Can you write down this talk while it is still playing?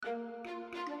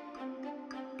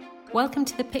Welcome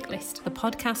to The Pick List, the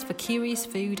podcast for curious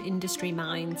food industry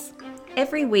minds.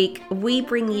 Every week, we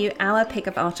bring you our pick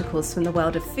of articles from the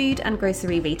world of food and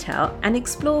grocery retail and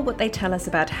explore what they tell us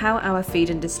about how our food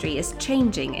industry is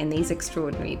changing in these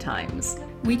extraordinary times.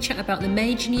 We chat about the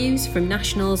major news from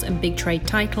nationals and big trade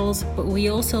titles, but we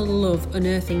also love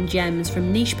unearthing gems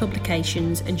from niche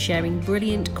publications and sharing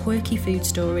brilliant, quirky food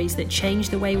stories that change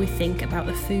the way we think about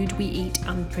the food we eat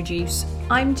and produce.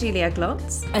 I'm Julia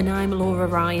Glotz. And I'm Laura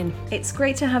Ryan. It's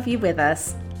great to have you with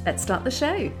us. Let's start the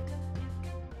show.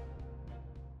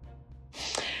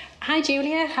 Hi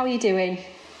Julia, how are you doing?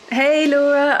 Hey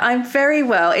Laura, I'm very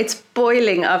well. It's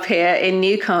boiling up here in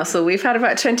Newcastle. We've had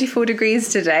about 24 degrees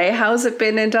today. How's it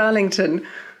been in Darlington?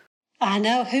 I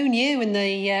know, who knew in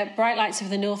the bright lights of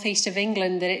the northeast of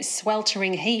England that it's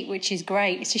sweltering heat, which is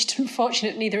great. It's just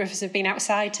unfortunate neither of us have been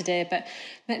outside today, but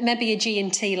maybe a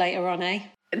G&T later on, eh?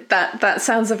 That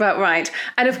sounds about right.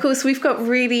 And of course, we've got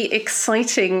really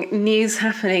exciting news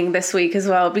happening this week as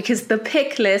well, because the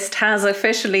Pick List has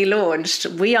officially launched.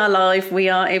 We are live. We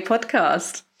are a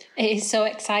podcast. It is so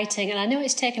exciting, and I know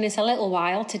it's taken us a little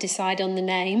while to decide on the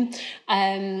name,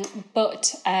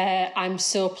 but I'm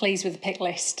so pleased with the Pick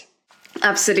List.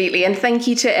 Absolutely. And thank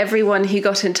you to everyone who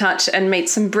got in touch and made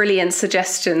some brilliant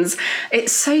suggestions.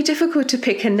 It's so difficult to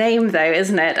pick a name, though,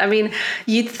 isn't it? I mean,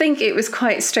 you'd think it was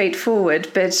quite straightforward,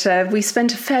 but we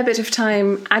spent a fair bit of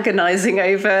time agonising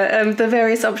over the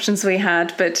various options we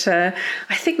had. But I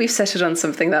think we've settled on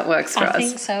something that works for us. I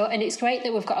think so. And it's great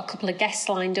that we've got a couple of guests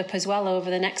lined up as well over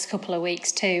the next couple of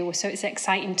weeks, too. So it's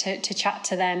exciting to chat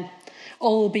to them.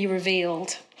 All will be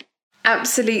revealed.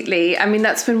 Absolutely. I mean,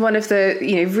 that's been one of the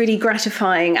really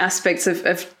gratifying aspects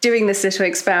of doing this little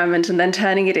experiment and then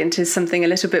turning it into something a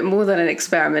little bit more than an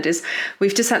experiment is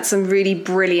we've just had some really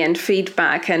brilliant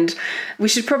feedback. And we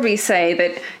should probably say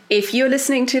that if you're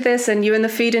listening to this and you're in the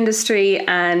food industry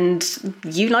and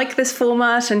you like this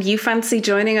format and you fancy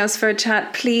joining us for a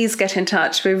chat, please get in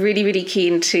touch. We're really, really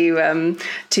keen to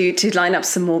line up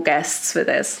some more guests for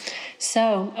this.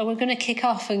 So we're going to kick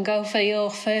off and go for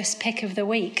your first pick of the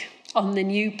week on the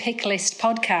new Pick List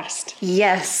podcast.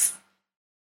 Yes.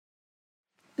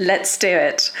 Let's do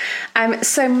it.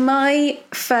 So my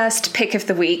first pick of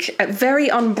the week, very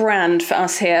on brand for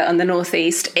us here on the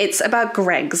Northeast, it's about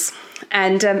Greggs.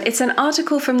 And it's an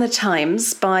article from The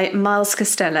Times by Miles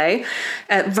Costello,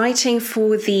 writing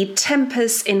for the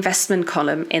Tempus investment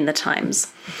column in The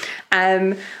Times.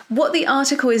 What the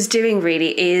article is doing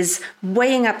really is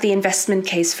weighing up the investment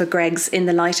case for Greggs in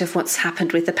the light of what's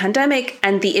happened with the pandemic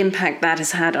and the impact that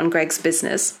has had on Greggs'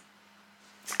 business.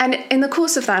 And in the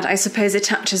course of that, I suppose it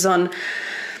touches on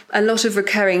a lot of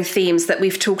recurring themes that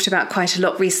we've talked about quite a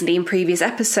lot recently in previous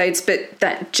episodes, but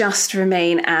that just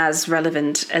remain as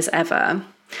relevant as ever.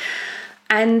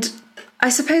 And I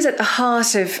suppose at the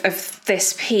heart of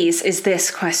this piece is this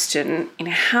question,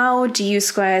 how do you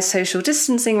square social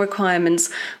distancing requirements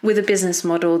with a business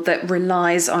model that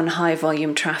relies on high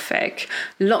volume traffic?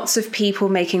 Lots of people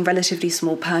making relatively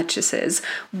small purchases.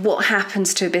 What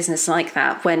happens to a business like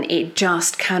that when it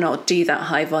just cannot do that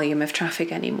high volume of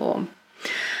traffic anymore?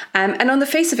 And on the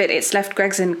face of it, it's left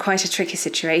Greggs in quite a tricky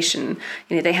situation.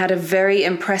 They had a very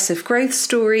impressive growth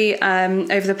story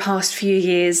over the past few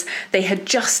years. They had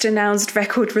just announced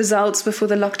record results before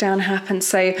the lockdown happened.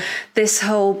 So this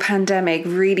whole pandemic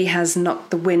really has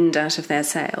knocked the wind out of their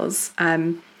sails.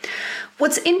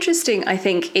 What's interesting, I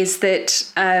think, is that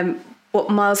what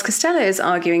Miles Costello is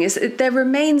arguing is that there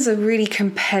remains a really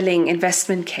compelling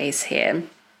investment case here,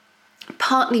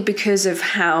 partly because of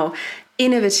how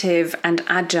innovative and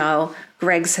agile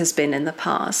Greggs has been in the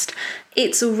past.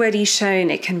 It's already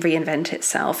shown it can reinvent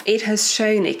itself. It has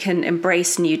shown it can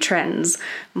embrace new trends.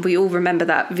 We all remember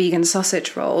that vegan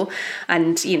sausage roll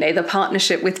and, the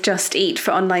partnership with Just Eat for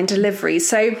online delivery.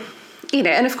 So,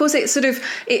 and of course it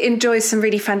enjoys some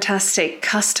really fantastic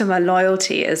customer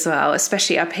loyalty as well,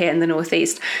 especially up here in the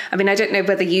Northeast. I mean, I don't know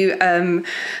whether you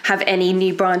have any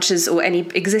new branches or any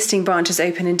existing branches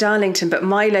open in Darlington, but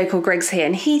my local Greggs here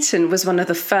in Heaton was one of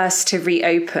the first to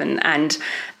reopen, and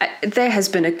there has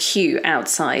been a queue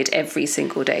outside every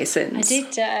single day since.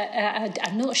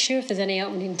 I'm not sure if there's any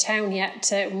open in town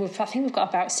yet. I think we've got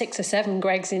about 6 or 7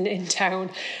 Greggs in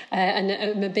town, and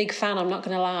I'm a big fan, I'm not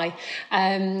going to lie.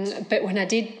 But when I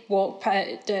did walk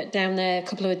down there a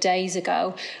couple of days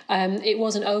ago, it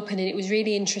wasn't open, and it was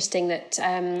really interesting that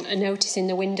a notice in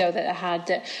the window that I had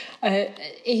that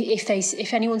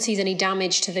if anyone sees any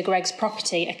damage to the Greggs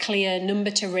property, a clear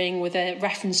number to ring with a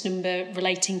reference number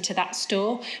relating to that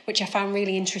store, which I found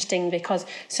really interesting because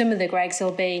some of the Greggs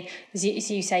will be, as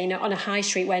you say, on a high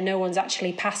street where no one's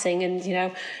actually passing,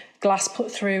 and glass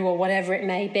put through or whatever it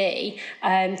may be,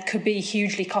 could be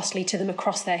hugely costly to them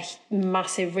across their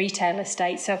massive retail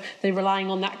estate. So they're relying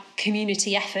on that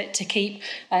community effort to keep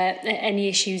any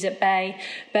issues at bay.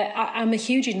 But I'm a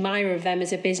huge admirer of them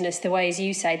as a business, the way, as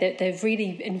you say, that they've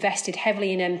really invested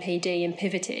heavily in NPD and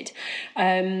pivoted.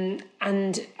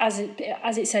 And as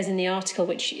it says in the article,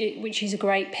 which is a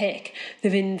great pick,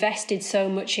 they've invested so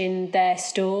much in their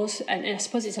stores, and I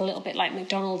suppose it's a little bit like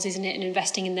McDonald's, isn't it? And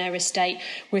investing in their estate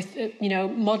with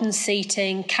modern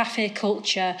seating, cafe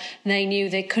culture. They knew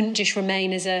they couldn't just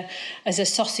remain as a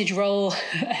sausage roll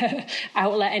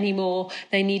outlet anymore.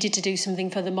 They needed to do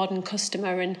something for the modern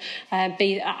customer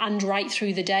and right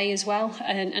through the day as well.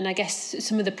 And I guess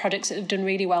some of the products that have done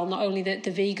really well, not only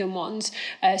the vegan ones,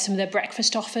 some of their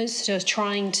breakfast offers. So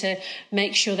trying to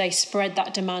make sure they spread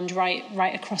that demand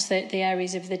right across the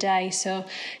areas of the day. So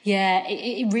yeah,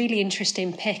 it really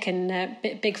interesting pick, and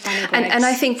big fan of Greggs. And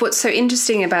I think what's so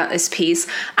interesting about this piece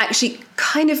actually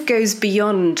kind of goes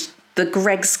beyond the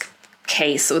Greggs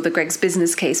case or the Greggs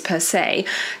business case per se.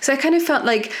 So I kind of felt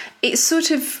like it sort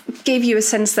of gave you a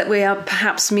sense that we are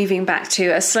perhaps moving back to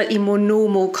a slightly more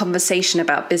normal conversation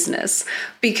about business,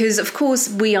 because of course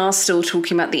we are still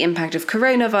talking about the impact of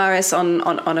coronavirus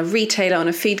on a retailer, on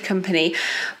a feed company,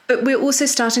 but we're also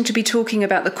starting to be talking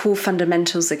about the core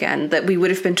fundamentals again that we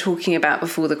would have been talking about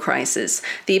before the crisis.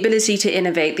 The ability to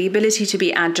innovate, the ability to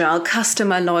be agile,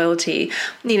 customer loyalty,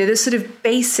 the sort of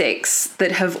basics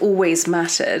that have always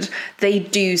mattered, they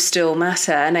do still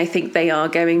matter. And I think they are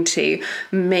going to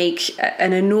make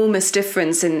an enormous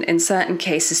difference in certain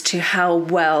cases to how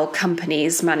well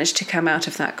companies manage to come out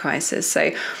of that crisis.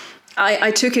 So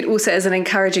I took it also as an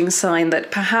encouraging sign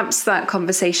that perhaps that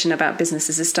conversation about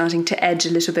businesses is starting to edge a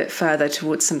little bit further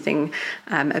towards something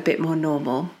a bit more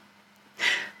normal.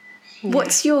 Yeah.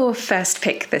 What's your first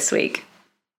pick this week?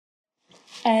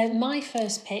 My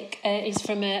first pick is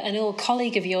from an old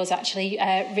colleague of yours, actually,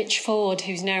 Rich Ford,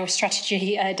 who's now a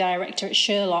strategy director at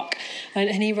Sherlock.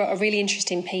 And he wrote a really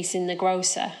interesting piece in The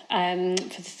Grocer for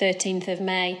the 13th of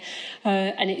May.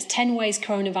 And it's 10 ways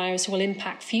coronavirus will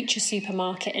impact future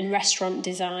supermarket and restaurant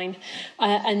design.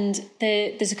 And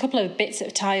there's a couple of bits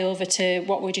that tie over to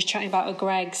what we were just chatting about at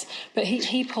Greggs. But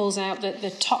he pulls out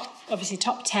the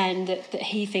top 10 that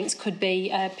he thinks could be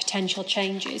potential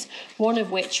changes. One of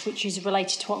which is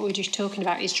related to what we were just talking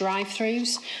about, is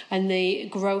drive-throughs and the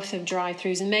growth of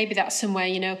drive-throughs. And maybe that's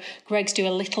somewhere, Greggs do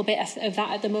a little bit of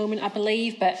that at the moment, I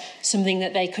believe, but something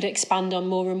that they could expand on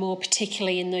more and more,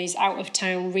 particularly in those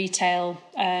out-of-town retail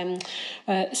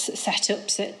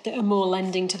setups that are more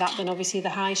lending to that than obviously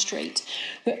the high street.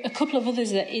 But a couple of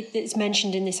others that it's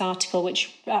mentioned in this article,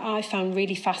 which I found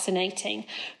really fascinating.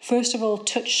 First of all,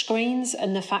 touch screens,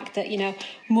 and the fact that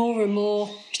more and more,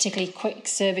 particularly quick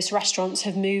service restaurants,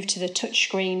 have moved to the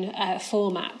touchscreen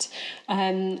format,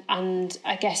 and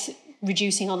I guess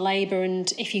reducing on labour.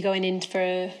 And if you're going in for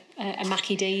a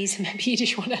Mackie D's, maybe you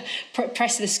just want to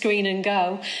press the screen and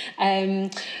go.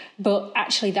 But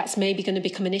actually that's maybe going to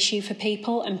become an issue for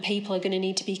people, and people are going to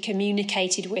need to be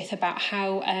communicated with about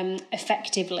how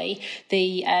effectively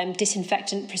the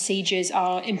disinfectant procedures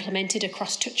are implemented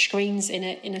across touchscreens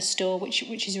in a store,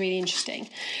 which is really interesting.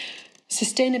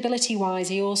 Sustainability-wise,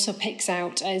 he also picks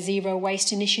out zero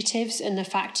waste initiatives, and the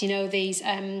fact, these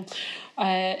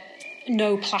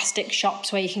no plastic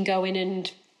shops where you can go in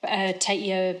and take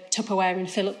your Tupperware and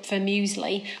fill up for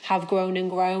muesli have grown and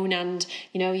grown, and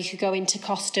you could go into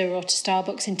Costa or to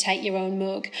Starbucks and take your own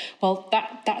mug. Well,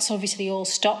 that's obviously all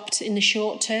stopped in the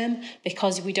short term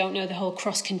because we don't know the whole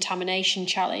cross-contamination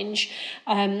challenge.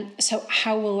 So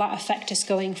how will that affect us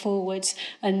going forwards?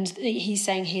 And he's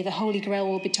saying here the holy grail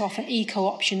will be to offer eco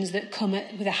options that come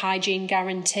with a hygiene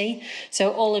guarantee. So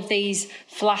all of these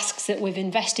flasks that we've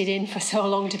invested in for so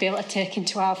long to be able to take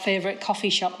into our favourite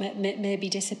coffee shop may be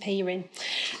disappearing.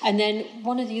 And then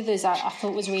one of the others I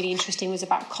thought was really interesting was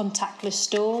about contactless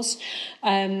stores,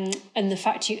 and the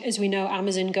fact, as we know,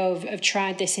 Amazon Go have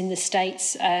tried this in the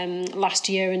States last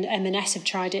year, and M&S have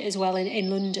tried it as well in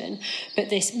London, but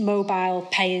this mobile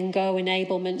pay and go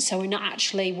enablement, so we're not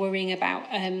actually worrying about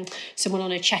someone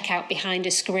on a checkout behind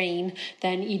a screen,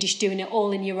 then you're just doing it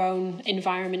all in your own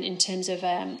environment in terms of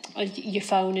your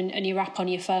phone and your app on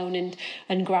your phone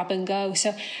and grab and go.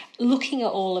 So looking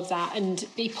at all of that, and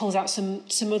he pulls out some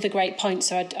other great points,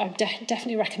 so I'd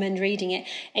definitely recommend reading it.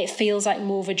 It feels like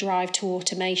more of a drive to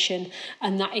automation,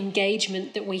 and that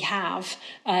engagement that we have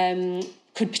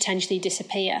could potentially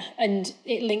disappear. And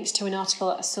it links to an article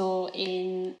that I saw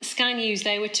in Sky News.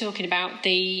 They were talking about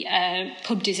the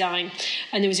pub design,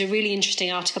 and there was a really interesting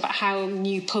article about how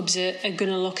new pubs are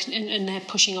going to look, and they're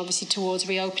pushing obviously towards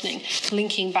reopening,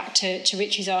 linking back to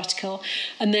Richie's article.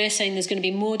 And they're saying there's going to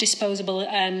be more disposable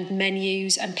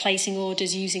menus and placing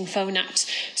orders using phone apps.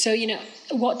 So,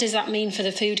 what does that mean for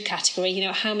the food category?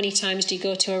 How many times do you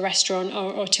go to a restaurant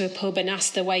or to a pub and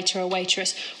ask the waiter or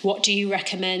waitress, what do you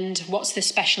recommend? What's the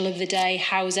special of the day?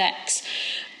 How's X?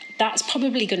 That's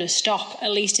probably going to stop,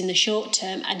 at least in the short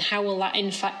term. And how will that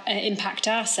impact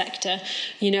our sector,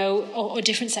 or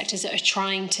different sectors that are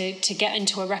trying to get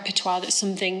into a repertoire that's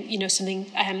something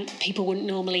people wouldn't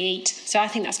normally eat. So I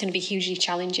think that's going to be hugely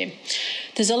challenging.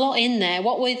 There's a lot in there.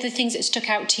 What were the things that stuck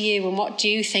out to you, and what do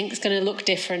you think is going to look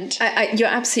different? You're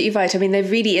absolutely right. I mean, there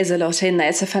really is a lot in there.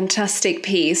 It's a fantastic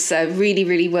piece, really,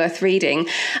 really worth reading.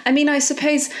 I mean, I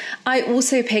suppose I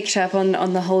also picked up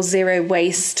on the whole zero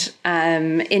waste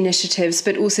initiatives,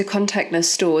 but also contactless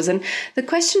stores. And the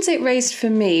questions it raised for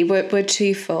me were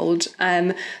twofold.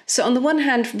 So on the one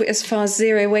hand, as far as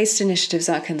zero waste initiatives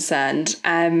are concerned,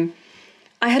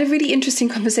 I had a really interesting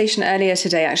conversation earlier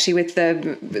today, actually,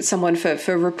 with someone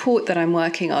for a report that I'm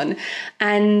working on.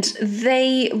 And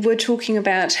they were talking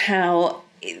about how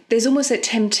there's almost a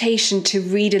temptation to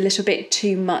read a little bit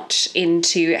too much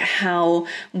into how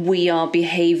we are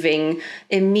behaving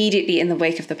immediately in the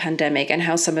wake of the pandemic and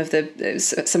how some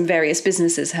various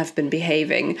businesses have been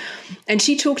behaving. And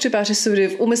she talked about a sort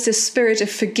of almost a spirit of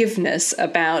forgiveness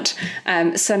about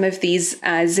some of these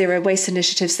zero waste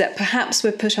initiatives that perhaps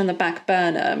were put on the back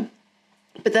burner,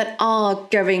 but that are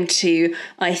going to,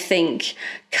 I think,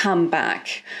 come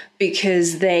back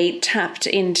because they tapped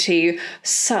into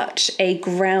such a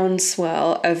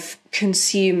groundswell of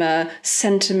consumer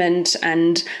sentiment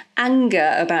and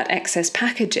anger about excess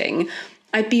packaging.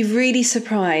 I'd be really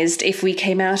surprised if we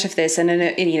came out of this and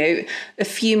in a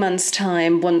few months'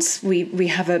 time, once we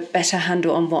have a better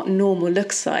handle on what normal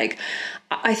looks like,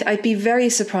 I'd be very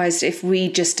surprised if we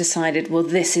just decided, well,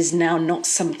 this is now not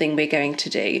something we're going to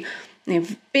do.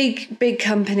 Big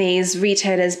companies,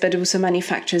 retailers, but also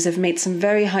manufacturers have made some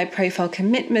very high profile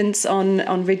commitments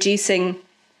on reducing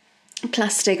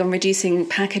plastic, on reducing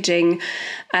packaging.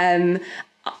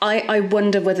 I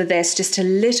wonder whether there's just a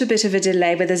little bit of a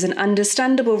delay, where there's an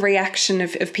understandable reaction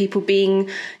of people being,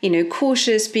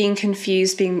 cautious, being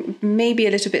confused, being maybe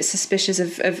a little bit suspicious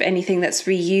of anything that's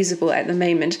reusable at the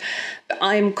moment. But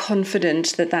I'm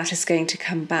confident that is going to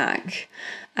come back.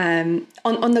 On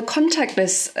the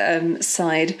contactless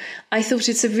side, I thought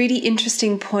it's a really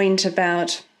interesting point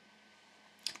about,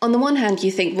 on the one hand,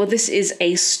 you think, well, this is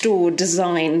a store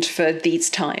designed for these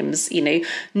times,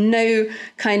 no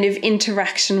kind of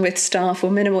interaction with staff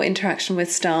or minimal interaction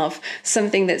with staff,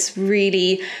 something that's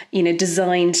really,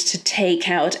 designed to take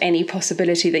out any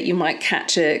possibility that you might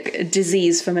catch a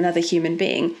disease from another human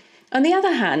being. On the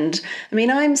other hand, I mean,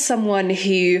 I'm someone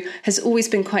who has always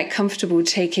been quite comfortable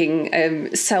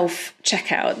taking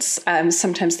self-checkouts.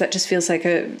 Sometimes that just feels like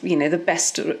the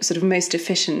best, sort of most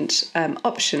efficient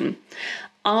option.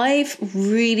 I've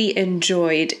really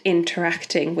enjoyed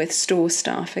interacting with store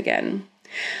staff again.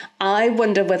 I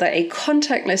wonder whether a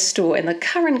contactless store in the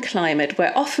current climate,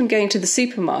 where often going to the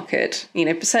supermarket,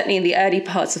 certainly in the early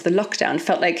parts of the lockdown,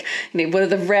 felt like, one of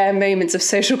the rare moments of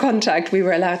social contact we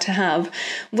were allowed to have,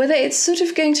 whether it's sort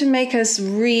of going to make us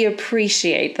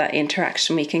reappreciate that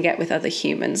interaction we can get with other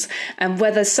humans, and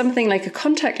whether something like a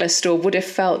contactless store would have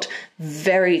felt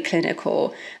very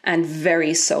clinical and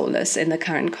very soulless in the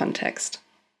current context.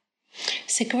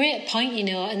 It's a great point,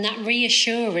 and that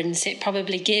reassurance it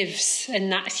probably gives,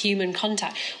 and that human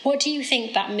contact. What do you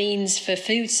think that means for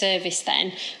food service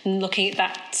then? And looking at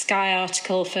that Sky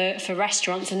article for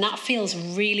restaurants, and that feels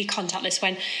really contactless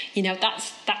when,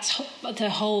 that's the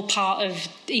whole part of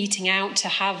eating out, to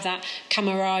have that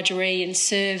camaraderie and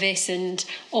service and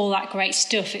all that great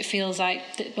stuff. It feels like,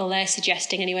 they're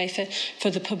suggesting anyway for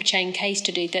the pub chain case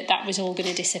study that was all going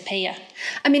to disappear.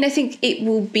 I mean, I think it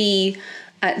will be...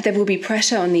 there will be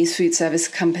pressure on these food service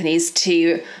companies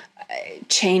to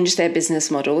change their business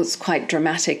models quite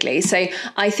dramatically. So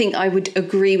I think I would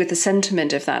agree with the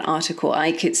sentiment of that article.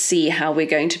 I could see how we're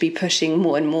going to be pushing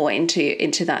more and more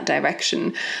into that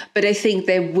direction. But I think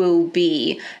there will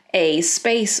be a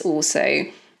space also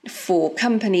for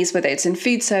companies, whether it's in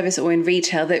food service or in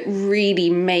retail, that really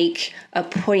make a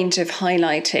point of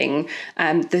highlighting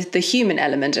the human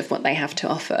element of what they have to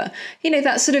offer.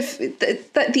 That sort of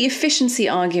the efficiency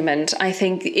argument, I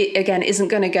think, again, isn't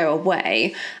going to go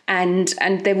away, and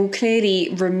there will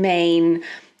clearly remain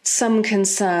some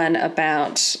concern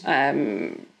about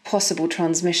possible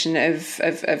transmission of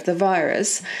the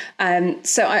virus.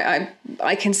 So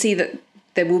I can see that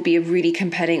there will be a really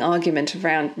compelling argument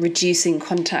around reducing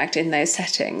contact in those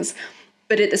settings.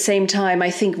 But at the same time, I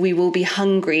think we will be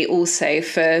hungry also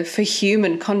for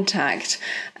human contact.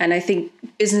 And I think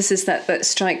businesses that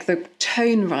strike the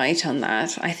tone right on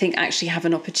that, I think actually have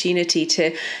an opportunity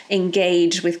to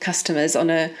engage with customers on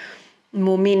a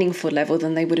more meaningful level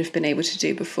than they would have been able to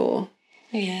do before.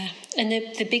 Yeah, and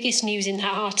the biggest news in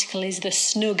that article is the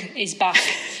Snug is back.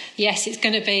 Yes, it's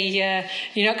going to be,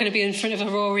 you're not going to be in front of a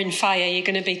roaring fire, you're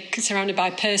going to be surrounded by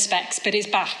Perspex, but it's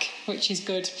back, which is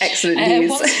good. Excellent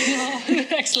news.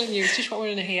 Excellent news, just what we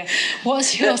want to hear.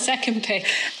 What's your second pick?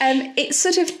 It's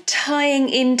sort of tying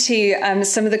into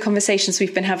some of the conversations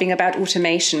we've been having about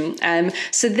automation.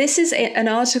 So this is an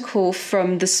article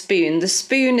from The Spoon. The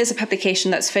Spoon is a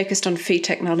publication that's focused on food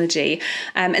technology.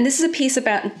 And this is a piece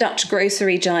about Dutch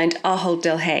grocery giant Ahold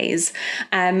Delhaize.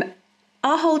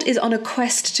 Ahold is on a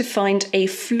quest to find a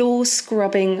floor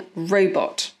scrubbing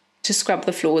robot to scrub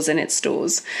the floors in its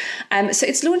stores. So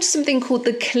it's launched something called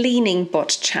the Cleaning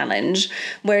Bot Challenge,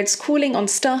 where it's calling on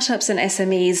startups and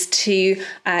SMEs to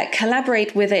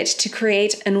collaborate with it to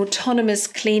create an autonomous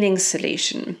cleaning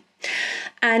solution.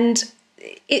 And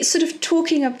it's sort of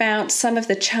talking about some of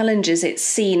the challenges it's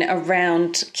seen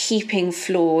around keeping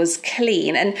floors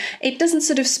clean. And it doesn't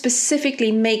sort of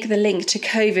specifically make the link to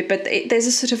COVID, but there's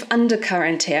a sort of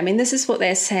undercurrent here. I mean, this is what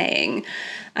they're saying.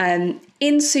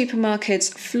 In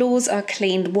supermarkets, floors are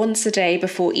cleaned once a day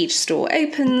before each store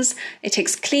opens. It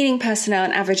takes cleaning personnel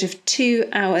an average of 2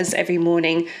 hours every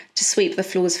morning to sweep the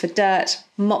floors for dirt,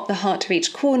 mop the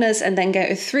hard-to-reach corners, and then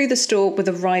go through the store with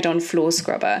a ride-on floor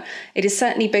scrubber. It is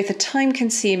certainly both a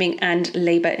time-consuming and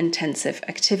labour-intensive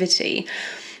activity.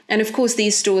 And of course,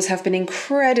 these stores have been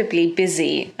incredibly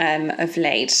busy of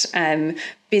late,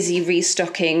 busy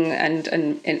restocking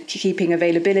and keeping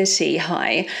availability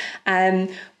high.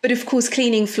 But of course,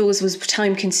 cleaning floors was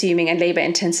time-consuming and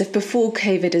labour-intensive before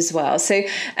COVID as well. So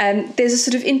there's a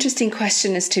sort of interesting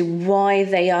question as to why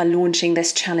they are launching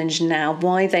this challenge now,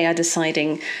 why they are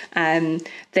deciding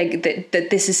that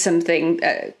this is something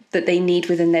that they need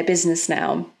within their business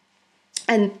now.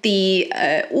 And the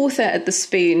author at The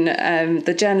Spoon,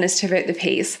 the journalist who wrote the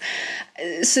piece,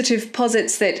 sort of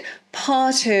posits that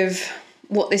part of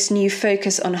what this new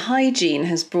focus on hygiene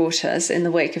has brought us in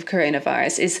the wake of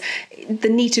coronavirus is the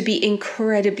need to be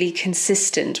incredibly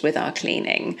consistent with our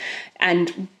cleaning.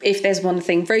 And if there's one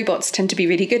thing robots tend to be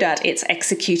really good at, it's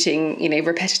executing,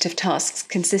 repetitive tasks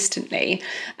consistently.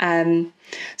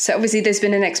 So obviously there's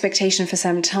been an expectation for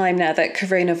some time now that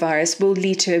coronavirus will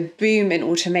lead to a boom in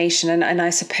automation. And I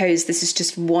suppose this is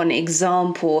just one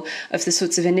example of the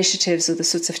sorts of initiatives or the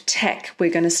sorts of tech we're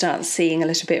going to start seeing a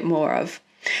little bit more of.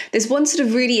 There's one sort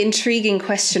of really intriguing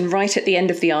question right at the end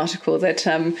of the article that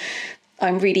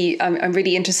I'm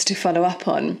really interested to follow up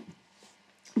on,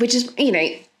 which is,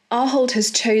 Ahold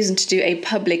has chosen to do a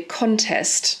public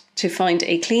contest to find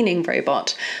a cleaning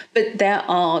robot, but there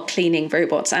are cleaning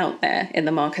robots out there in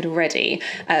the market already.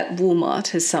 Walmart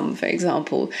has some, for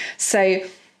example. So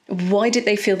why did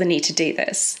they feel the need to do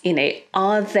this?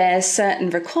 Are there certain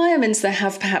requirements that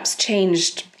have perhaps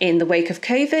changed in the wake of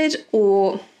COVID,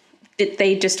 or did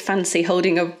they just fancy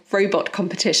holding a robot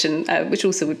competition, which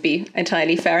also would be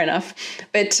entirely fair enough.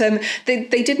 But they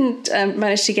didn't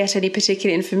manage to get any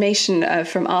particular information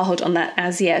from Ahold on that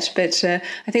as yet. But I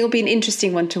think it'll be an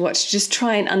interesting one to watch, to just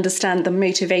try and understand the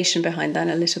motivation behind that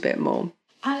a little bit more.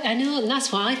 I know, and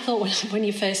that's what I thought when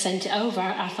you first sent it over.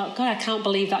 I thought, God, I can't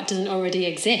believe that doesn't already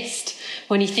exist.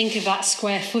 When you think of that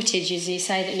square footage, as you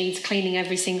say, that needs cleaning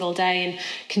every single day, and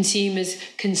consumers'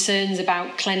 concerns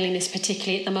about cleanliness,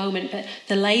 particularly at the moment, but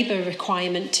the labour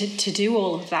requirement to do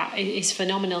all of that is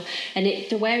phenomenal. And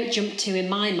where it jumped to in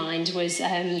my mind was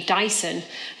Dyson.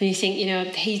 And you think,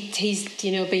 he's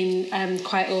been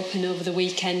quite open over the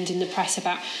weekend in the press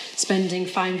about spending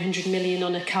 500 million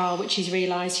on a car, which he's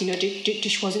realised,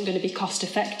 just wasn't going to be cost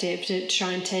effective to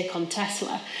try and take on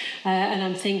Tesla. And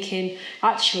I'm thinking,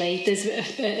 actually, there's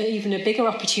even a bigger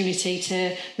opportunity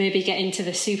to maybe get into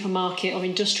the supermarket or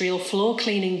industrial floor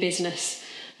cleaning business.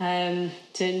 There's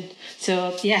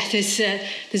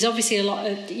obviously a lot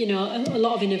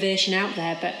of innovation out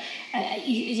there, but as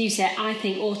you said, I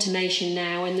think automation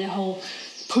now and the whole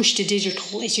push to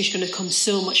digital is just going to come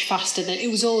so much faster than it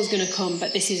was always going to come,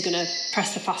 but this is going to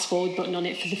press the fast forward button on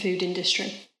it for the food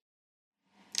industry.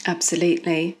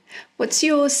 Absolutely. What's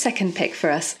your second pick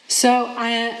for us? So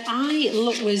my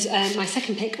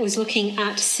second pick was looking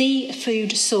at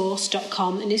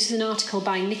seafoodsource.com, and this is an article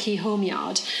by Nikki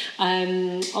Homeyard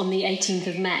on the 18th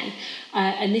of May.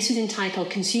 And this was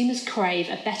entitled "Consumers Crave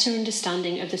a Better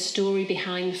Understanding of the Story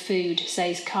Behind Food,"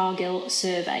 says Cargill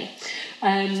survey.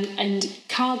 And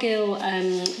Cargill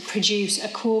produce a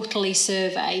quarterly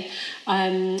survey,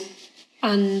 and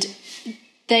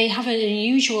they have an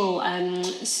unusual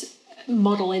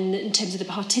model in terms of the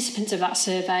participants of that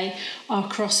survey are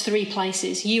across three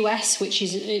places: US, which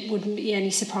it wouldn't be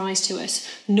any surprise to us,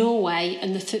 Norway,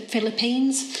 and the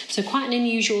Philippines. So quite an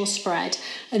unusual spread.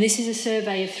 And this is a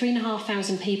survey of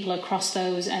 3,500 people across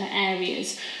those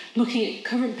areas, looking at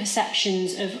current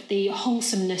perceptions of the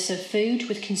wholesomeness of food,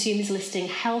 with consumers listing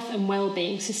health and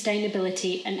well-being,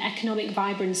 sustainability and economic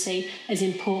vibrancy as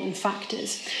important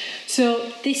factors.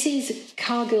 So this is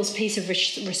Cargill's piece of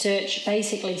research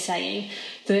basically saying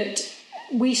that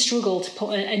we struggle to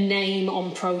put a name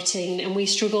on protein, and we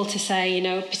struggle to say,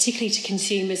 particularly to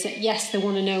consumers, that yes, they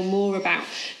want to know more about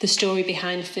the story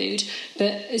behind food.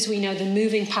 But as we know, they're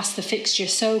moving past the fixture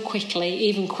so quickly,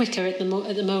 even quicker at the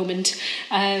moment.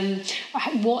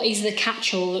 What is the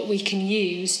catch-all that we can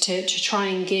use to try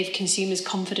and give consumers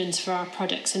confidence for our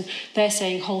products? And they're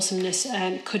saying wholesomeness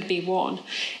could be one.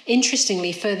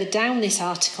 Interestingly, further down this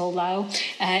article, though,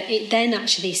 it then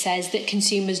actually says that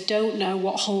consumers don't know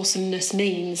what wholesomeness means.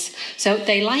 So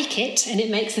they like it and it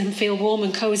makes them feel warm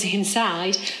and cosy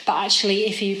inside, but actually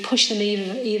if you push them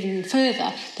even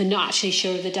further, they're not actually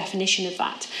sure of the definition of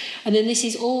that. And then this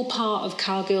is all part of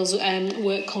Cargill's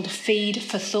work called Feed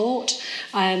for Thought,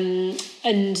 and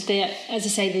they, as I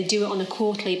say, they do it on a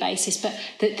quarterly basis, but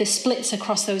the splits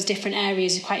across those different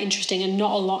areas are quite interesting, and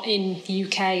not a lot in the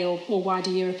UK or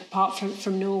wider Europe apart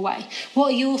from Norway.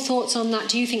 What are your thoughts on that?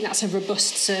 Do you think that's a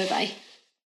robust survey?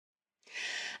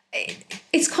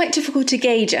 It's quite difficult to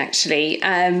gauge, actually.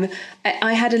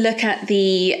 I had a look at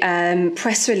the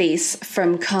press release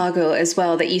from Cargill as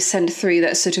well that you sent through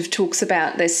that sort of talks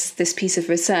about this piece of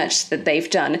research that they've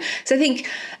done. So I think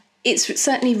it's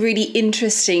certainly really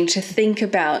interesting to think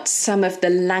about some of the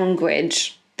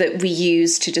language that we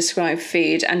use to describe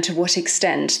food and to what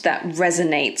extent that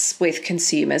resonates with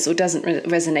consumers or doesn't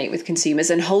resonate with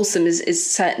consumers. And wholesome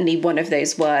is certainly one of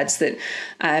those words that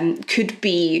could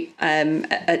be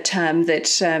a term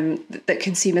that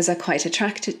consumers are quite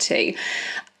attracted to.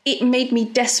 It made me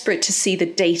desperate to see the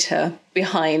data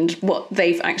behind what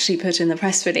they've actually put in the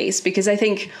press release, because I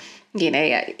think,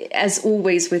 as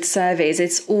always with surveys,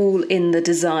 it's all in the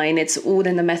design, it's all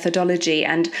in the methodology.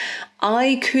 And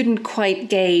I couldn't quite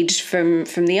gauge from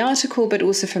the article, but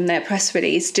also from their press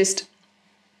release, just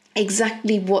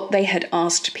exactly what they had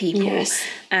asked people. Yes.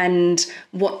 And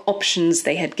what options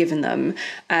they had given them,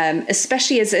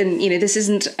 especially as in, this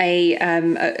isn't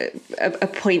a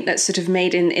point that's sort of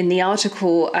made in the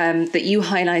article that you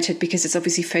highlighted, because it's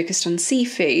obviously focused on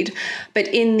seafood. But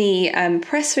in the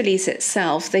press release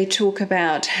itself, they talk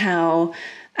about how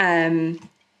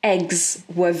eggs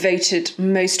were voted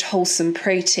most wholesome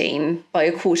protein by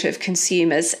a quarter of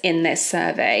consumers in this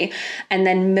survey, and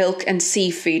then milk and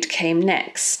seafood came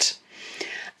next.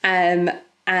 And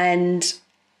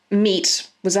meat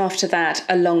was after that,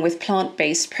 along with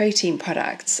plant-based protein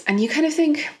products. And you kind of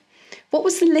think, what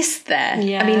was the list there?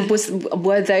 Yeah. I mean,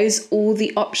 were those all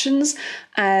the options?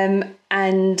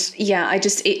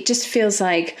 It just feels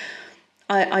like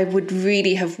I would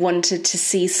really have wanted to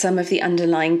see some of the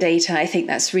underlying data. I think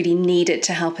that's really needed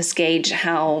to help us gauge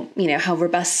how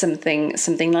robust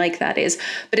something like that is.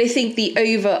 But I think the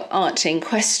overarching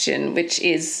question, which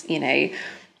is,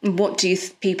 what do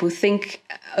people think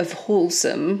of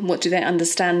wholesome? What do they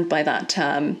understand by that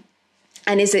term?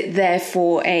 And is it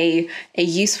therefore a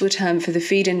useful term for the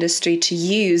food industry to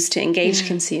use to engage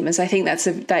consumers? I think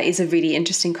that is a really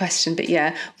interesting question. But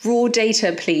yeah, raw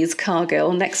data, please,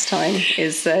 Cargill, next time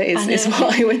is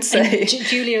what I would say.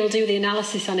 Julia will do the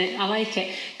analysis on it. I like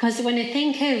it, because when I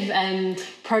think of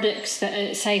products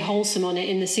that say wholesome on it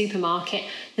in the supermarket,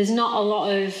 there's not a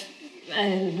lot of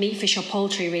meat, fish or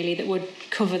poultry really that would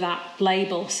cover that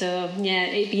label. So yeah,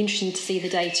 it'd be interesting to see the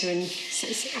data and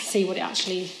see what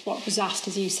was asked,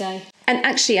 as you say. And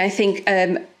actually, I think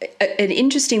an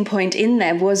interesting point in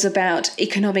there was about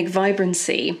economic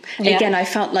vibrancy. Yeah. Again, I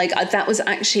felt like that was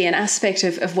actually an aspect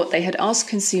of what they had asked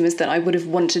consumers that I would have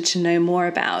wanted to know more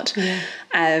about. Yeah.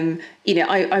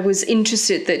 I was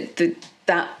interested that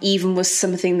that even was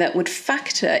something that would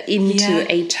factor into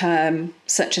a term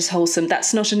such as wholesome.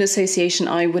 That's not an association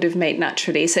I would have made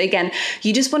naturally. So again,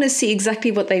 you just want to see exactly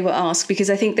what they were asked, because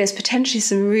I think there's potentially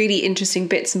some really interesting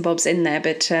bits and bobs in there,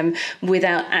 but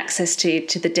without access to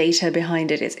the data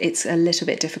behind it, it's a little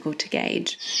bit difficult to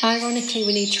gauge. Ironically,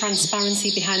 we need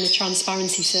transparency behind the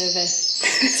transparency survey.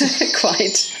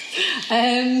 Quite.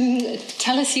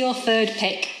 Tell us your third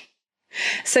pick.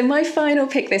 So my final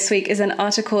pick this week is an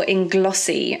article in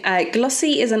Glossy.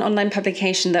 Glossy is an online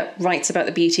publication that writes about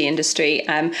the beauty industry.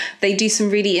 They do some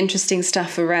really interesting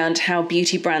stuff around how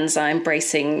beauty brands are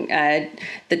embracing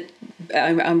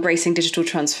digital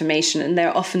transformation, and there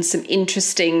are often some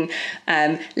interesting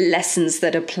lessons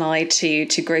that apply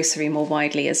to grocery more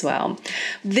widely as well.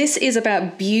 This is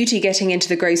about beauty getting into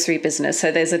the grocery business, so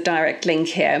there's a direct link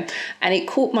here, and it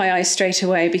caught my eye straight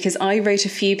away because I wrote a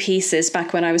few pieces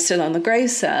back when I was still on the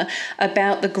Grocer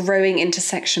about the growing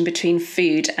intersection between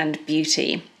food and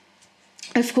beauty.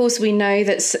 Of course, we know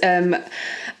that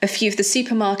a few of the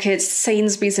supermarkets,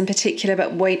 Sainsbury's in particular,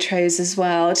 but Waitrose as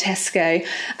well, Tesco,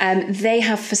 they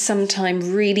have for some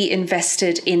time really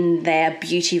invested in their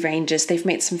beauty ranges. They've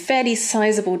made some fairly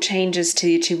sizable changes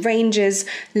to ranges,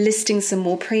 listing some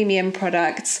more premium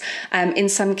products. In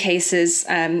some cases,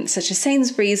 such as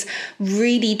Sainsbury's,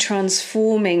 really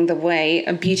transforming the way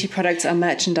beauty products are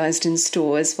merchandised in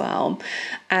store as well.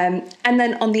 And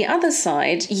then on the other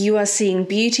side, you are seeing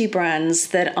beauty brands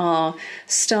that are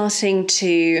starting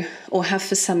to, or have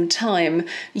for some time,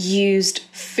 used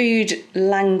food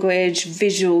language,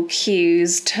 visual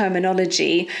cues,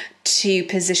 terminology to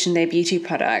position their beauty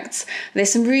products.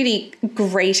 There's some really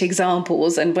great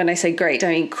examples, and when I say great,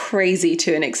 I mean crazy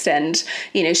to an extent.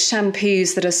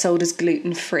 Shampoos that are sold as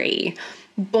gluten-free,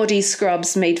 body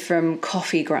scrubs made from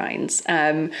coffee grinds,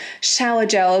 shower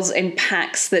gels in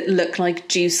packs that look like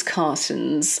juice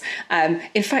cartons.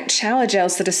 In fact, shower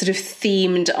gels that are sort of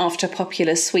themed after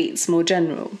popular sweets more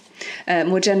generally.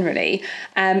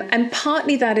 And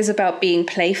partly that is about being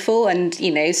playful and,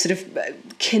 sort of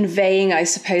conveying, I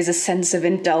suppose, a sense of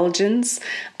indulgence.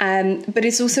 But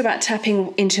it's also about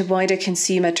tapping into wider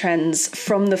consumer trends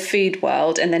from the food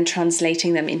world and then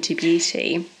translating them into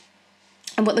beauty.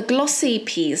 And what the Glossy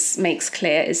piece makes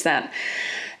clear is that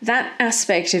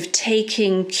aspect of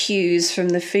taking cues from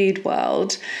the food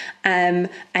world and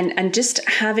just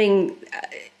having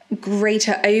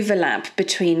greater overlap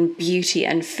between beauty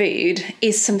and food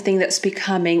is something that's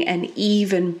becoming an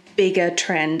even bigger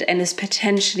trend and is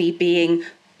potentially being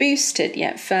boosted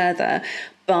yet further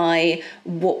by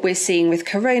what we're seeing with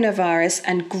coronavirus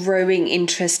and growing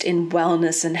interest in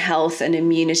wellness and health and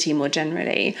immunity more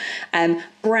generally.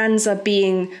 Brands are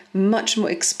being much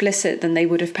more explicit than they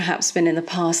would have perhaps been in the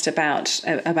past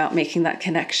about making that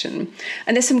connection.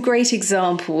 And there's some great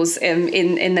examples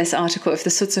in this article of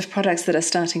the sorts of products that are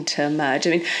starting to emerge.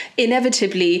 I mean,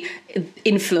 inevitably,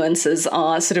 influencers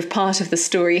are sort of part of the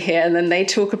story here, and then they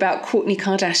talk about Kourtney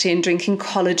Kardashian drinking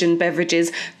collagen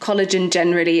beverages. Collagen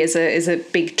generally is a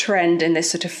big trend in this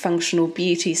sort of functional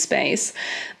beauty space.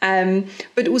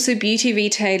 But also beauty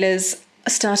retailers are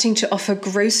starting to offer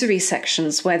grocery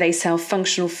sections where they sell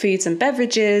functional foods and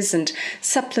beverages and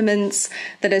supplements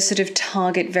that are sort of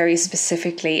target very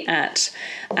specifically at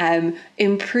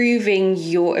improving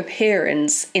your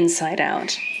appearance inside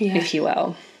out, if you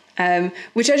will.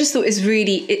 Which I just thought is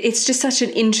really, it's just such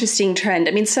an interesting trend.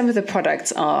 I mean, some of the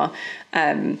products are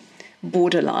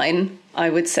borderline, I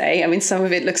would say. I mean, some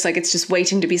of it looks like it's just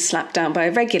waiting to be slapped down by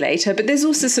a regulator, but there's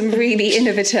also some really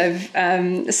innovative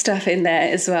stuff in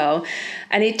there as well.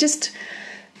 And it just,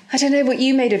 I don't know what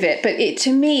you made of it, but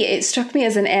to me, it struck me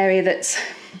as an area that's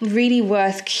really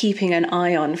worth keeping an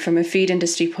eye on from a food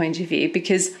industry point of view,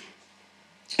 because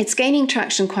it's gaining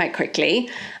traction quite quickly.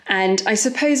 And I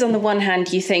suppose on the one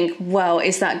hand, you think, well,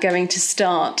 is that going to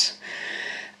start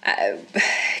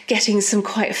getting some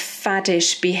quite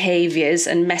faddish behaviours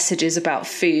and messages about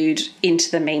food into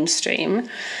the mainstream?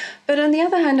 But on the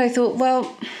other hand, I thought,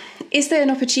 well, is there an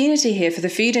opportunity here for the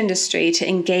food industry to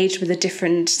engage with a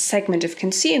different segment of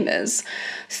consumers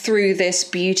through this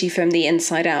beauty from the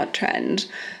inside out trend?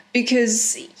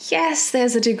 Because yes,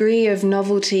 there's a degree of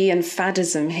novelty and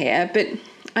faddism here, but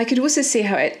I could also see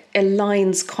how it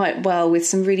aligns quite well with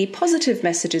some really positive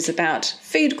messages about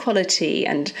food quality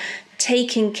and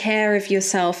taking care of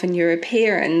yourself and your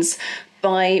appearance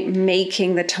by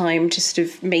making the time to sort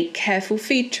of make careful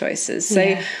food choices.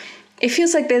 So it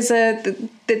feels like there's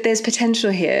that there's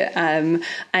potential here, and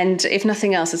if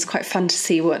nothing else, it's quite fun to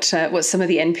see what some of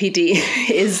the NPD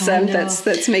is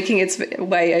that's making its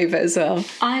way over as well.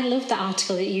 I love that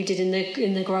article that you did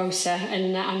in the Grocer,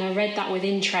 and I read that with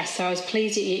interest. So I was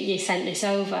pleased that you sent this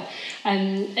over.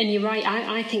 And you're right.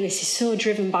 I think this is so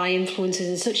driven by influencers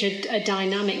and such a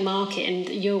dynamic market. And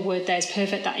your word there is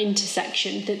perfect. That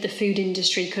intersection that the food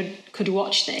industry could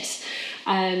watch this.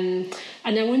 And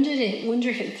I wonder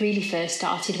if it really first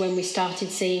started when we started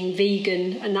seeing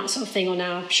vegan and that sort of thing on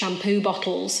our shampoo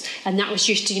bottles, and that was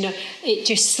just, it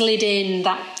just slid in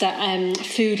that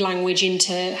food language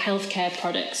into healthcare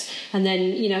products, and then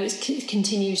it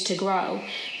continues to grow.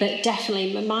 But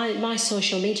definitely my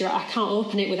social media, I can't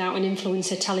open it without an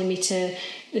influencer telling me to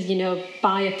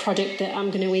buy a product that I'm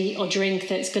going to eat or drink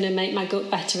that's going to make my gut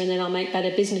better, and then I'll make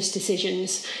better business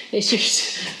decisions. It's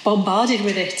just bombarded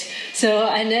with it. So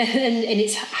and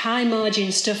it's high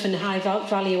margin stuff and high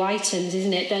value items,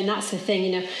 isn't it? Then that's the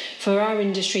thing, for our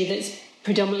industry that's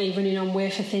predominantly running on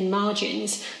wafer thin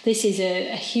margins, this is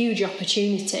a huge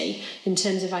opportunity in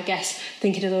terms of, I guess,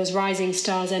 thinking of those rising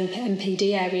stars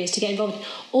MPD areas to get involved,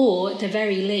 or at the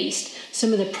very least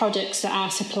some of the products that our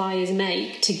suppliers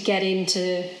make to get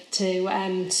into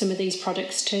some of these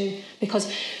products too. Because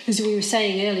as we were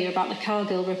saying earlier about the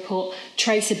Cargill report,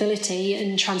 traceability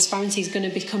and transparency is going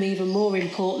to become even more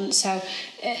important. So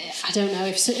I don't know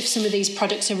if some of these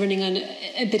products are running on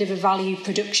a bit of a value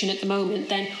production at the moment,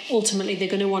 then ultimately they're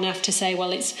going to want to have to say,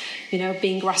 well, it's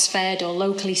being grass fed or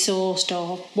locally sourced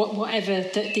or whatever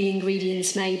the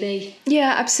ingredients may be.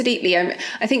 Yeah, absolutely.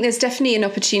 I think there's definitely an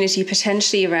opportunity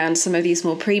potentially around some of these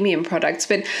more premium products,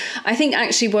 but I think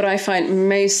actually what I find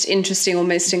most interesting or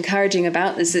most encouraging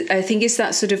about this, I think, is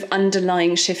that sort of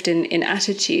underlying shift in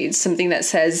attitudes, something that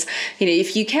says,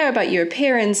 if you care about your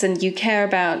appearance and you care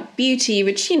about beauty,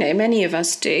 which many of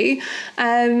us do,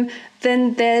 then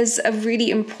there's a really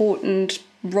important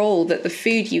role that the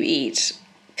food you eat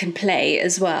can play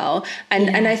as well.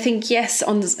 And I think, yes,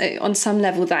 on some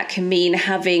level that can mean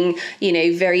having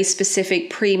very specific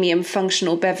premium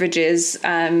functional beverages,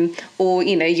 or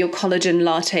your collagen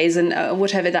lattes and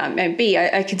whatever that may be.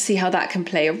 I can see how that can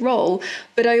play a role,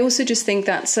 but I also just think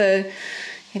that's not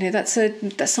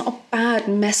a bad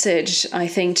message, I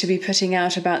think, to be putting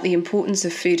out about the importance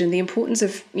of food and the importance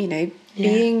of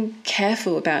being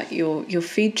careful about your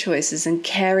food choices and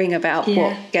caring about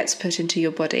what gets put into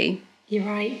your body. You're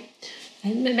right.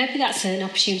 And maybe that's an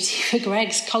opportunity for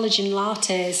Greggs, collagen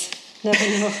lattes.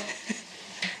 Never know.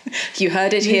 You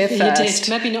heard it here first. You did.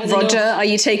 Maybe not in the Roger, are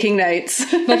you taking notes?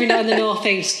 Maybe not in the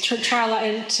northeast. Trial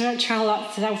that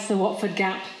south of the Watford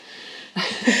Gap.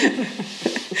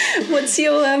 What's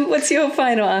your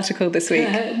final article this week?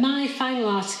 My final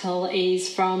article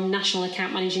is from National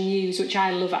Account Manager News, which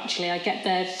I love, actually. I get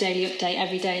their daily update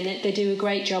every day, and they do a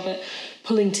great job at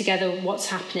pulling together what's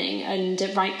happening and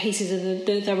write pieces of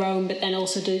their own, but then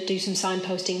also do some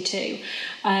signposting too.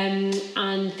 And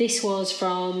this was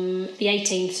from the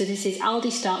 18th. So this is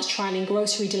Aldi starts trialling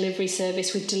grocery delivery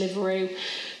service with Deliveroo.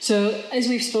 So as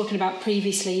we've spoken about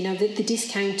previously, the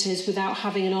discounters, without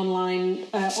having an online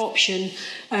option,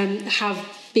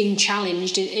 have been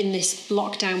challenged in this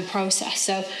lockdown process.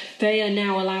 So they are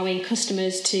now allowing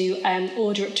customers to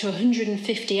order up to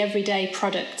 150 everyday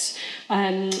products,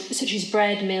 such as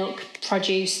bread, milk,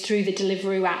 produce, through the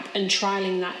Deliveroo app, and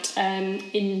trialling that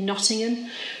in Nottingham.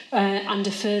 And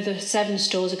a further 7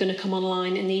 stores are going to come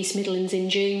online in the East Midlands in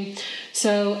June.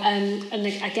 So, and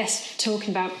I guess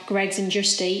talking about Greggs and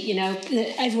Just Eat,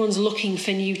 everyone's looking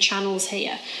for new channels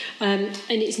here. And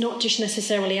it's not just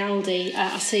necessarily Aldi.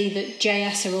 I see that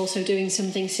JS are also doing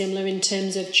something similar in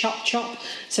terms of Chop Chop.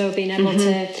 So being able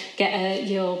to get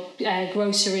your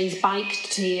groceries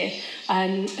biked to you,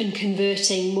 and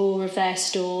converting more of their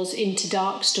stores into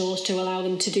dark stores to allow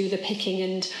them to do the picking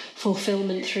and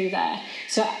fulfillment through there.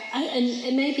 So,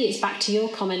 and maybe it's back to your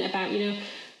comment about,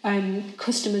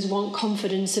 customers want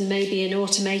confidence, and maybe an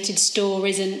automated store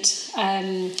isn't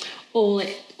all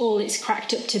it's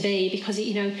cracked up to be, because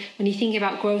when you think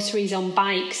about groceries on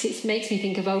bikes, it makes me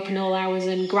think of Open All Hours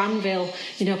and Granville,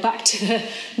 back to the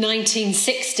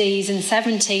 1960s and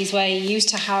 70s, where you used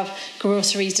to have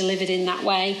groceries delivered in that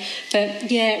way. But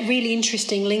yeah, really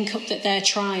interesting link up that they're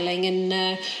trialling, and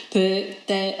the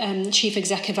chief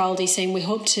executive Aldi saying, we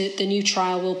hope the new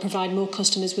trial will provide more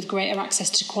customers with greater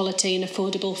access to quality and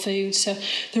affordable food. So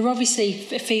they're obviously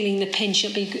feeling the pinch.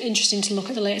 It'll be interesting to look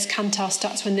at the latest Kantar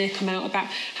stats when they come out about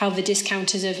how the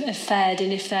discounters have fared,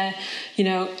 and if their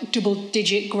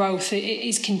double-digit growth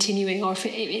is continuing, or if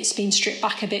it's been stripped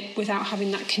back a bit without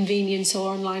having that convenience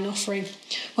or online offering.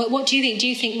 What do you think? Do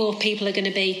you think more people are going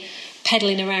to be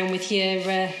peddling around with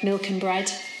your milk and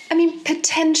bread? I mean,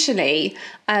 potentially.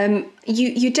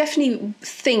 You definitely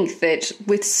think that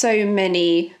with so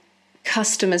many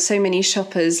customers, so many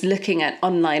shoppers looking at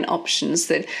online options,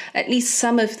 that at least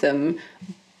some of them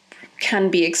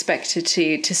can be expected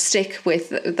to stick with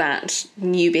that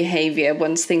new behaviour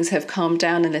once things have calmed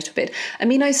down a little bit. I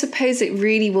mean, I suppose it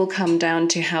really will come down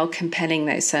to how compelling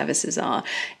those services are.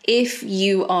 If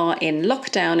you are in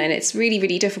lockdown and it's really,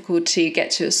 really difficult to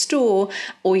get to a store,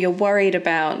 or you're worried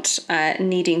about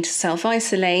needing to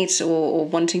self-isolate or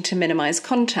wanting to minimise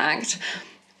contact,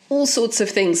 all sorts of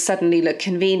things suddenly look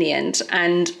convenient,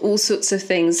 and all sorts of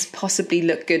things possibly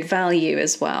look good value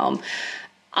as well.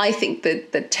 I think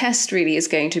that the test really is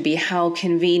going to be how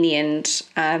convenient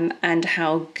and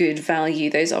how good value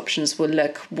those options will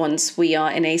look once we are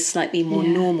in a slightly more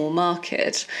normal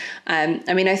market.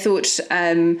 I mean, I thought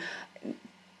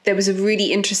there was a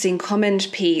really interesting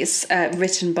comment piece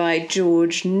written by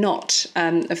George Knott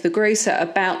of The Grocer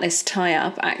about this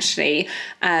tie-up, actually.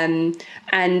 And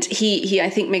he, I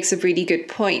think, makes a really good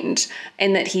point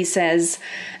in that he says,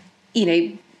 you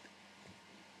know,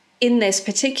 in this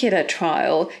particular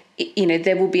trial, you know,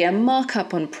 there will be a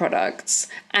markup on products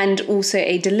and also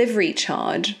a delivery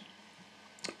charge.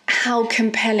 How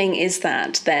compelling is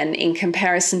that then in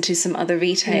comparison to some other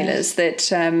retailers that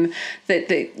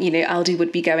you know, Aldi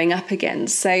would be going up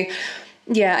against? So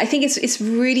yeah, I think it's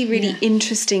really, really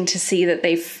interesting to see that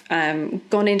they've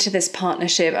gone into this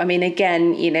partnership. I mean,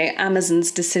 again, you know,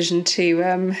 Amazon's decision to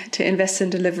invest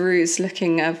in Deliveroo is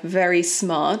looking very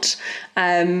smart.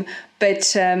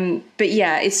 But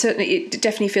yeah, it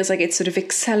definitely feels like it's sort of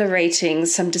accelerating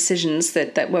some decisions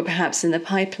that were perhaps in the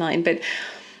pipeline. But,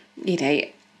 you know,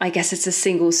 I guess it's a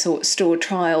single store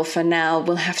trial for now.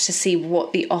 We'll have to see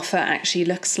what the offer actually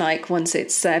looks like once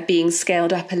it's being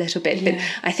scaled up a little bit. Yeah. But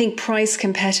I think price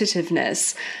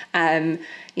competitiveness,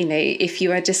 you know, if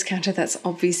you are a discounter, that's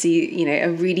obviously, you know, a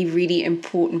really, really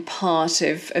important part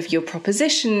of your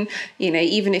proposition. You know,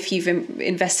 even if you've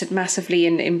invested massively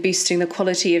in boosting the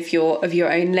quality of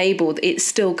your own label, it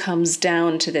still comes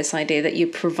down to this idea that you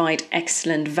provide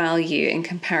excellent value in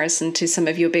comparison to some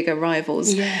of your bigger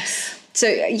rivals. Yes. So,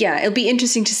 yeah, it'll be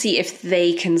interesting to see if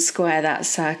they can square that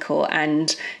circle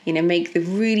and, you know, make the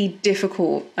really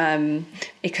difficult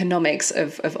economics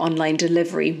of online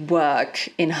delivery work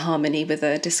in harmony with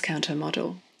a discounter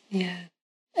model. Yeah.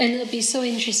 And it'll be so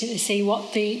interesting to see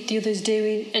what the others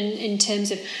do in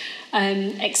terms of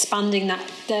expanding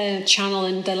the channel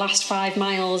in the last 5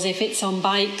 miles, if it's on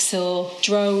bikes or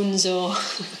drones or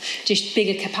just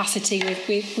bigger capacity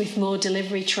with more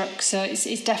delivery trucks. So it's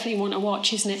definitely one to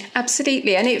watch, isn't it?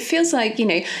 Absolutely. And it feels like, you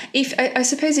know, I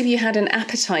suppose if you had an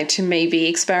appetite to maybe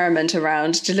experiment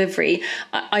around delivery,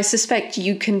 I suspect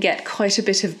you can get quite a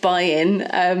bit of buy-in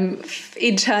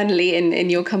internally in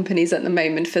your companies at the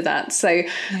moment for that. So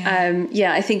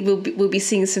I think we'll be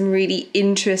seeing some really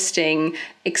interesting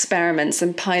experiments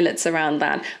and pilots around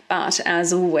that. But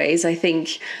as always, I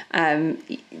think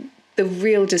the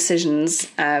real decisions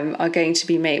are going to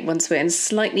be made once we're in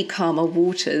slightly calmer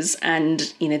waters,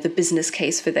 and, you know, the business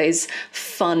case for those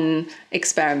fun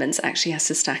experiments actually has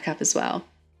to stack up as well.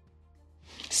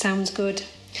 Sounds good.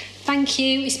 Thank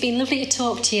you. It's been lovely to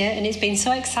talk to you, and it's been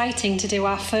so exciting to do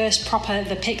our first proper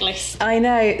The Pick List. I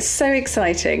know, so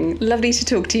exciting. Lovely to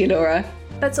talk to you, Laura.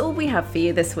 That's all we have for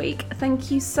you this week.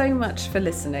 Thank you so much for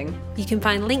listening. You can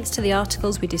find links to the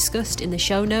articles we discussed in the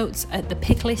show notes at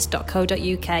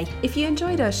thepicklist.co.uk. If you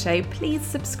enjoyed our show, please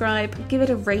subscribe, give it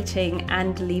a rating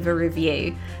and leave a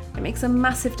review. It makes a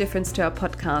massive difference to our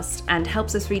podcast and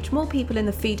helps us reach more people in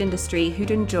the food industry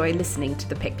who'd enjoy listening to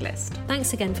The Pick List.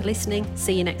 Thanks again for listening.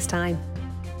 See you next time.